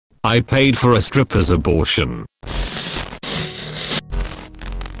I paid for a stripper's abortion.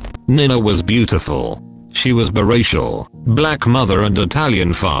 Nina was beautiful. She was biracial, black mother and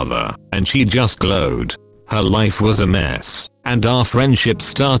Italian father, and she just glowed. Her life was a mess, and our friendship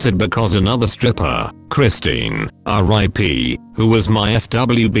started because another stripper, Christine, RIP, who was my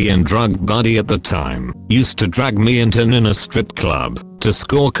FWB and drug buddy at the time, used to drag me into Nina's strip club to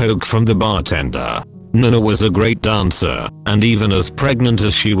score coke from the bartender. Nina was a great dancer, and even as pregnant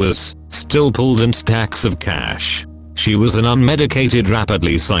as she was, still pulled in stacks of cash. She was an unmedicated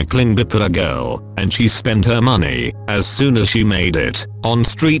rapidly cycling bipolar girl, and she spent her money, as soon as she made it, on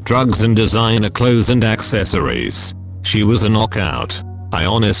street drugs and designer clothes and accessories. She was a knockout. I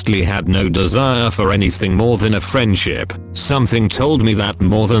honestly had no desire for anything more than a friendship. Something told me that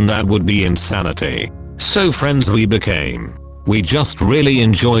more than that would be insanity. So friends we became. We just really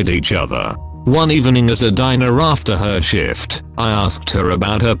enjoyed each other. One evening at a diner after her shift, I asked her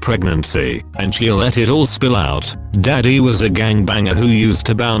about her pregnancy, and she let it all spill out. Daddy was a gangbanger who used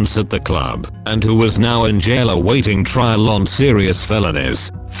to bounce at the club, and who was now in jail awaiting trial on serious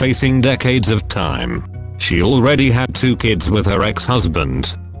felonies, facing decades of time. She already had 2 kids with her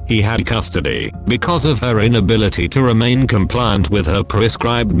ex-husband. He had custody because of her inability to remain compliant with her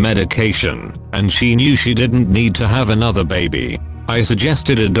prescribed medication, and she knew she didn't need to have another baby. I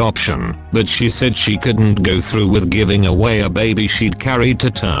suggested adoption, but she said she couldn't go through with giving away a baby she'd carried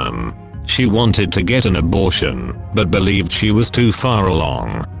to term. She wanted to get an abortion, but believed she was too far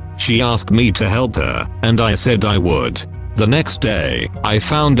along. She asked me to help her, and I said I would. The next day, I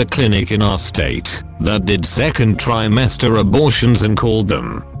found a clinic in our state that did second trimester abortions and called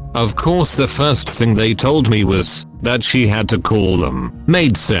them. Of course, the first thing they told me was that she had to call them.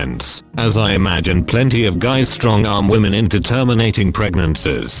 Made sense, as I imagine plenty of guys strong-arm women into terminating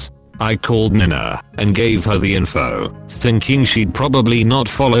pregnancies. I called Nina and gave her the info, thinking she'd probably not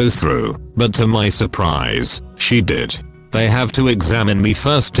follow through, but to my surprise, she did. They have to examine me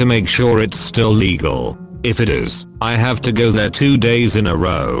first to make sure it's still legal. If it is, I have to go there 2 days in a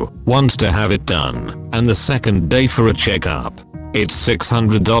row, once to have it done, and the second day for a checkup. It's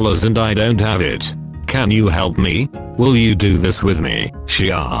 $600 and I don't have it. Can you help me? Will you do this with me? She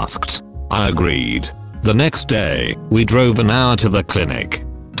asked. I agreed. The next day, we drove an hour to the clinic.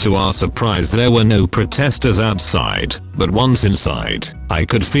 To our surprise, there were no protesters outside, but once inside, I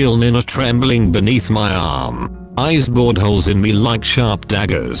could feel Nina trembling beneath my arm. Eyes bored holes in me like sharp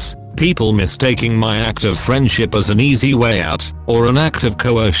daggers. People mistaking my act of friendship as an easy way out, or an act of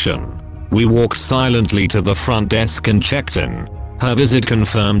coercion. We walked silently to the front desk and checked in. Her visit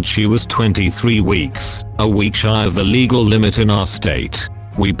confirmed she was 23 weeks, a week shy of the legal limit in our state.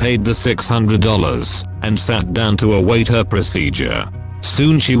 We paid the $600 and sat down to await her procedure.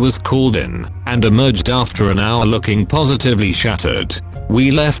 Soon she was called in and emerged after an hour looking positively shattered. We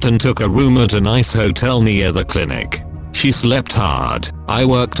left and took a room at a nice hotel near the clinic. She slept hard. I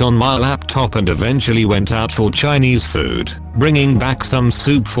worked on my laptop and eventually went out for Chinese food, bringing back some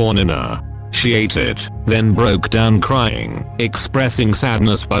soup for Nina. She ate it, then broke down crying, expressing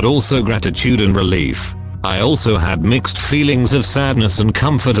sadness but also gratitude and relief. I also had mixed feelings of sadness and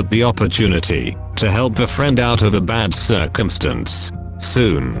comfort at the opportunity to help a friend out of a bad circumstance.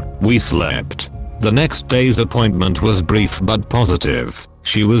 Soon, we slept. The next day's appointment was brief but positive.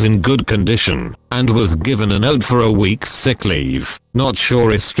 She was in good condition and was given a note for a week's sick leave. Not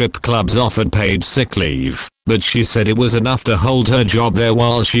sure if strip clubs offered paid sick leave, but she said it was enough to hold her job there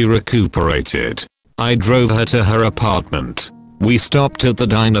while she recuperated. I drove her to her apartment. We stopped at the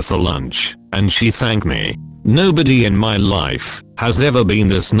diner for lunch, and she thanked me. Nobody in my life has ever been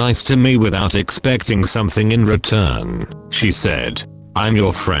this nice to me without expecting something in return, she said. I'm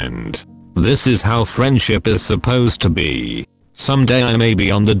your friend. This is how friendship is supposed to be. Someday I may be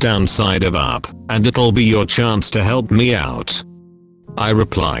on the downside of up, and it'll be your chance to help me out. I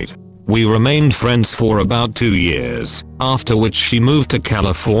replied. We remained friends for about 2 years, after which she moved to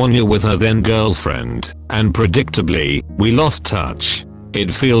California with her then girlfriend, and predictably, we lost touch.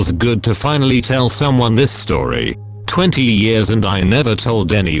 It feels good to finally tell someone this story. 20 years and I never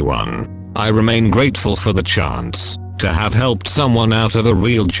told anyone. I remain grateful for the chance to have helped someone out of a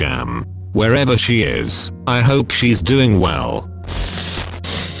real jam. Wherever she is, I hope she's doing well.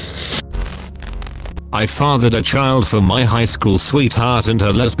 I fathered a child for my high school sweetheart and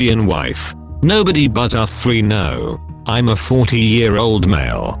her lesbian wife. Nobody but us 3 know. I'm a 40-year-old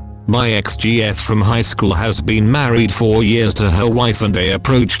male. My ex-GF from high school has been married 4 years to her wife and they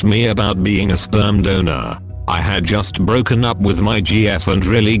approached me about being a sperm donor. I had just broken up with my GF and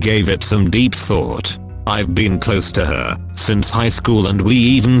really gave it some deep thought. I've been close to her since high school and we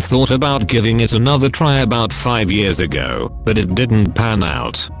even thought about giving it another try about 5 years ago, but it didn't pan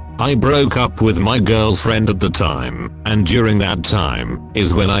out. I broke up with my girlfriend at the time, and during that time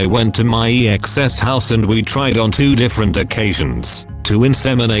is when I went to my ex's house and we tried on 2 different occasions to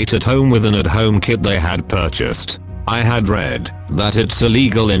inseminate at home with an at-home kit they had purchased. I had read that it's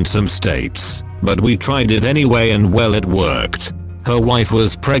illegal in some states, but we tried it anyway and well, it worked. Her wife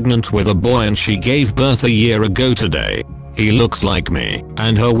was pregnant with a boy and she gave birth a year ago today. He looks like me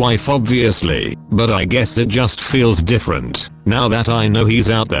and her wife obviously, but I guess it just feels different now that I know he's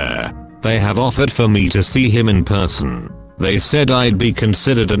out there. They have offered for me to see him in person. They said I'd be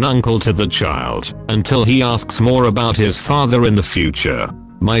considered an uncle to the child until he asks more about his father in the future.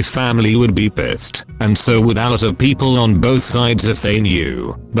 My family would be pissed, and so would a lot of people on both sides if they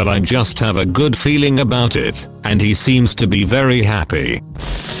knew, but I just have a good feeling about it, and he seems to be very happy.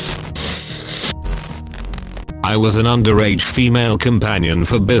 I was an underage female companion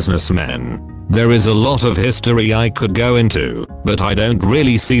for businessmen. There is a lot of history I could go into, but I don't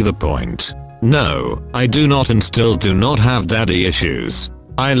really see the point. No, I do not and still do not have daddy issues.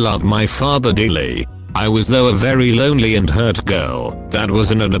 I love my father dearly. I was though a very lonely and hurt girl that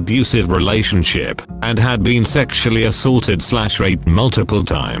was in an abusive relationship and had been sexually assaulted/raped multiple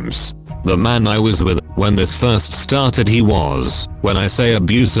times. The man I was with when this first started, he was, when I say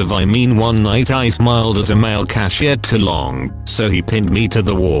abusive I mean one night I smiled at a male cashier too long, so he pinned me to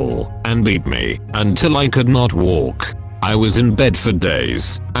the wall and beat me until I could not walk. I was in bed for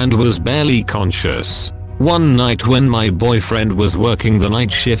days and was barely conscious. One night when my boyfriend was working the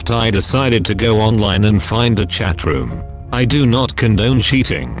night shift, I decided to go online and find a chat room. I do not condone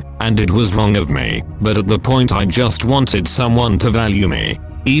cheating, and it was wrong of me, but at the point I just wanted someone to value me,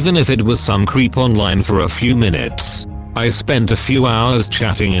 even if it was some creep online for a few minutes. I spent a few hours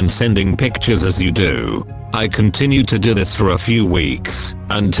chatting and sending pictures as you do. I continued to do this for a few weeks,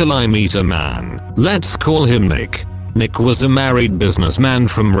 until I meet a man. Let's call him Nick. Nick was a married businessman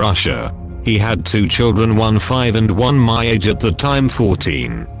from Russia. He had 2 children, one 5 and one my age at the time,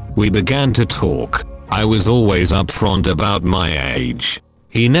 14. We began to talk. I was always upfront about my age.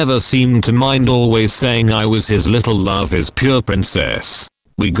 He never seemed to mind, always saying I was his little love, his pure princess.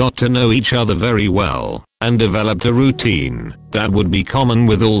 We got to know each other very well and developed a routine that would be common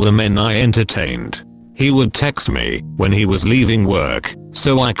with all the men I entertained. He would text me when he was leaving work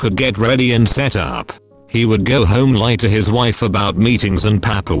so I could get ready and set up. He would go home, lie to his wife about meetings and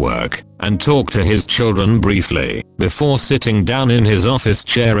paperwork, and talk to his children briefly before sitting down in his office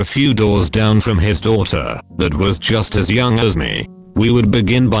chair a few doors down from his daughter that was just as young as me. We would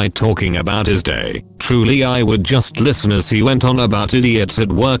begin by talking about his day. Truly, I would just listen as he went on about idiots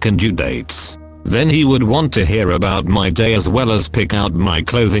at work and due dates. Then he would want to hear about my day as well as pick out my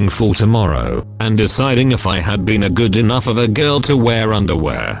clothing for tomorrow and deciding if I had been a good enough of a girl to wear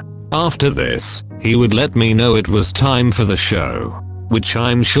underwear. After this, he would let me know it was time for the show, which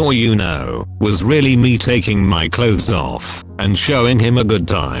I'm sure you know, was really me taking my clothes off and showing him a good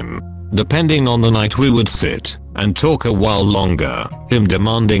time. Depending on the night, we would sit and talk a while longer, him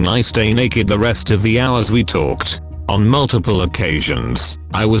demanding I stay naked the rest of the hours we talked. On multiple occasions,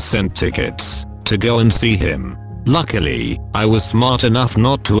 I was sent tickets to go and see him. Luckily, I was smart enough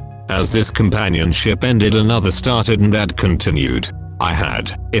not to. As this companionship ended, another started and that continued. I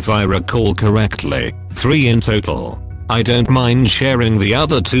had, if I recall correctly, 3 in total. I don't mind sharing the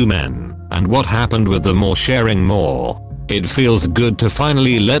other 2 men, and what happened with them or sharing more. It feels good to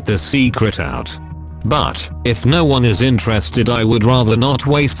finally let the secret out. But, if no one is interested, I would rather not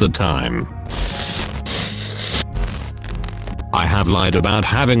waste the time. I have lied about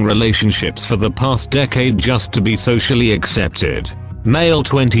having relationships for the past decade just to be socially accepted. Male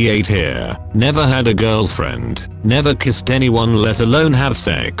 28 here, never had a girlfriend, never kissed anyone let alone have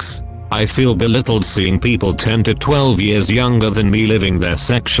sex. I feel belittled seeing people 10 to 12 years younger than me living their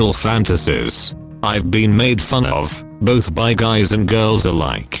sexual fantasies. I've been made fun of, both by guys and girls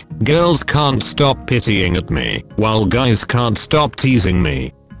alike. Girls can't stop pitying at me, while guys can't stop teasing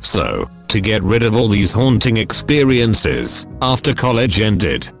me. So, to get rid of all these haunting experiences, after college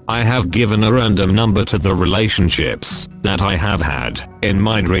ended, I have given a random number to the relationships that I have had in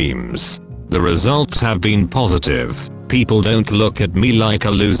my dreams. The results have been positive. People don't look at me like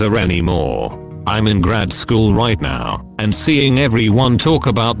a loser anymore. I'm in grad school right now, and seeing everyone talk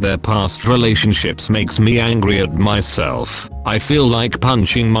about their past relationships makes me angry at myself. I feel like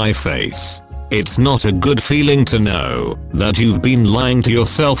punching my face. It's not a good feeling to know that you've been lying to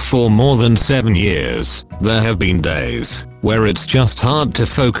yourself for more than 7 years. There have been days where it's just hard to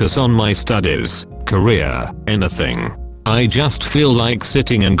focus on my studies, career, anything. I just feel like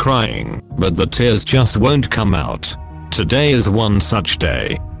sitting and crying, but the tears just won't come out. Today is one such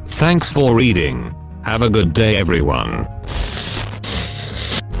day. Thanks for reading. Have a good day, everyone.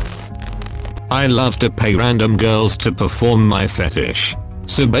 I love to pay random girls to perform my fetish.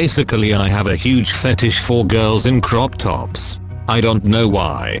 So basically I have a huge fetish for girls in crop tops. I don't know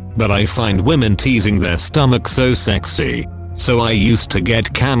why, but I find women teasing their stomach so sexy. So I used to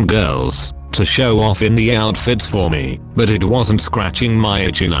get cam girls to show off in the outfits for me, but it wasn't scratching my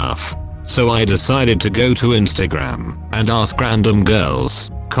itch enough. So I decided to go to Instagram and ask random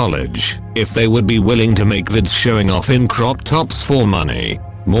girls, college, if they would be willing to make vids showing off in crop tops for money.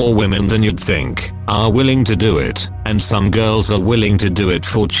 More women than you'd think are willing to do it, and some girls are willing to do it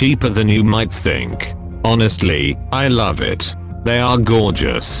for cheaper than you might think. Honestly, I love it. They are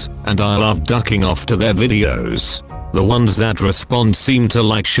gorgeous, and I love ducking off to their videos. The ones that respond seem to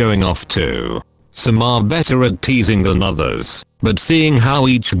like showing off too. Some are better at teasing than others, but seeing how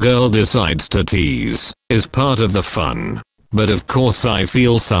each girl decides to tease is part of the fun. But of course I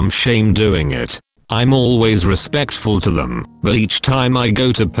feel some shame doing it. I'm always respectful to them, but each time I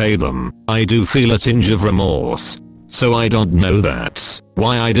go to pay them, I do feel a tinge of remorse. So I don't know, that's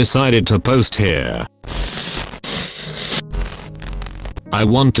why I decided to post here. I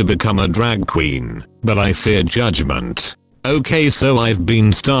want to become a drag queen, but I fear judgment. Okay, so I've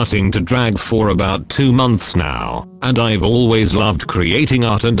been starting to drag for about 2 months now, and I've always loved creating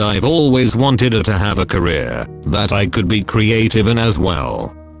art, and I've always wanted to have a career that I could be creative in as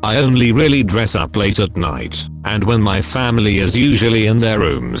well. I only really dress up late at night, and when my family is usually in their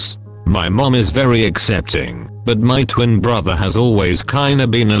rooms. My mom is very accepting, but my twin brother has always kinda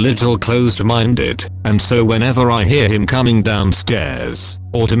been a little closed-minded, and so whenever I hear him coming downstairs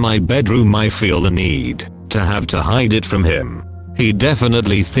or to my bedroom I feel the need to hide it from him. He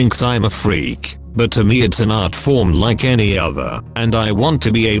definitely thinks I'm a freak, but to me it's an art form like any other, and I want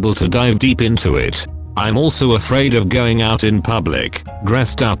to be able to dive deep into it. I'm also afraid of going out in public,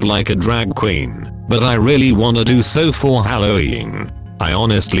 dressed up like a drag queen, but I really wanna do so for Halloween. I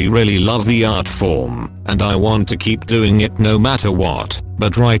honestly really love the art form, and I want to keep doing it no matter what,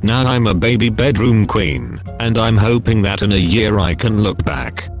 but right now I'm a baby bedroom queen, and I'm hoping that in a year I can look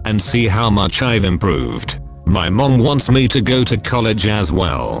back and see how much I've improved. My mom wants me to go to college as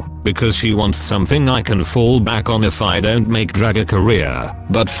well, because she wants something I can fall back on if I don't make drag a career,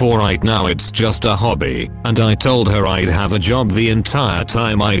 but for right now it's just a hobby, and I told her I'd have a job the entire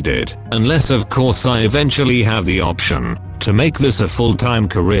time I did, unless of course I eventually have the option to make this a full-time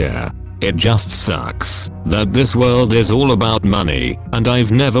career. It just sucks that this world is all about money, and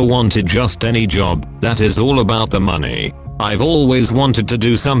I've never wanted just any job that is all about the money. I've always wanted to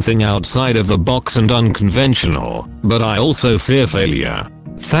do something outside of the box and unconventional, but I also fear failure.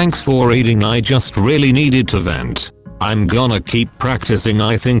 Thanks for reading, I just really needed to vent. I'm gonna keep practicing.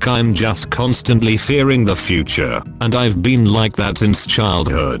 I think I'm just constantly fearing the future, and I've been like that since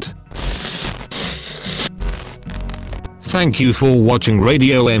childhood. Thank you for watching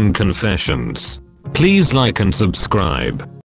Radio M Confessions. Please like and subscribe.